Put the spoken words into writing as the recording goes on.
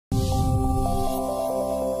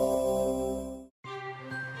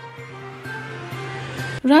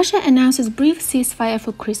Russia announces brief ceasefire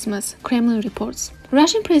for Christmas, Kremlin reports.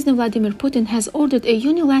 Russian President Vladimir Putin has ordered a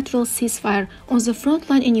unilateral ceasefire on the front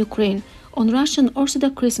line in Ukraine on Russian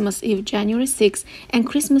Orthodox Christmas Eve, January 6, and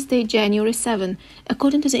Christmas Day, January 7,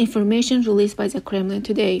 according to the information released by the Kremlin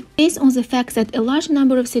today. Based on the fact that a large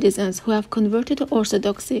number of citizens who have converted to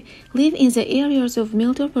Orthodoxy live in the areas of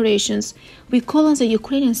military operations, we call on the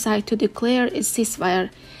Ukrainian side to declare a ceasefire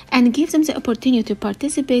and give them the opportunity to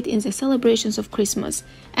participate in the celebrations of Christmas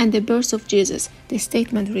and the birth of Jesus, the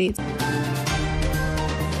statement reads.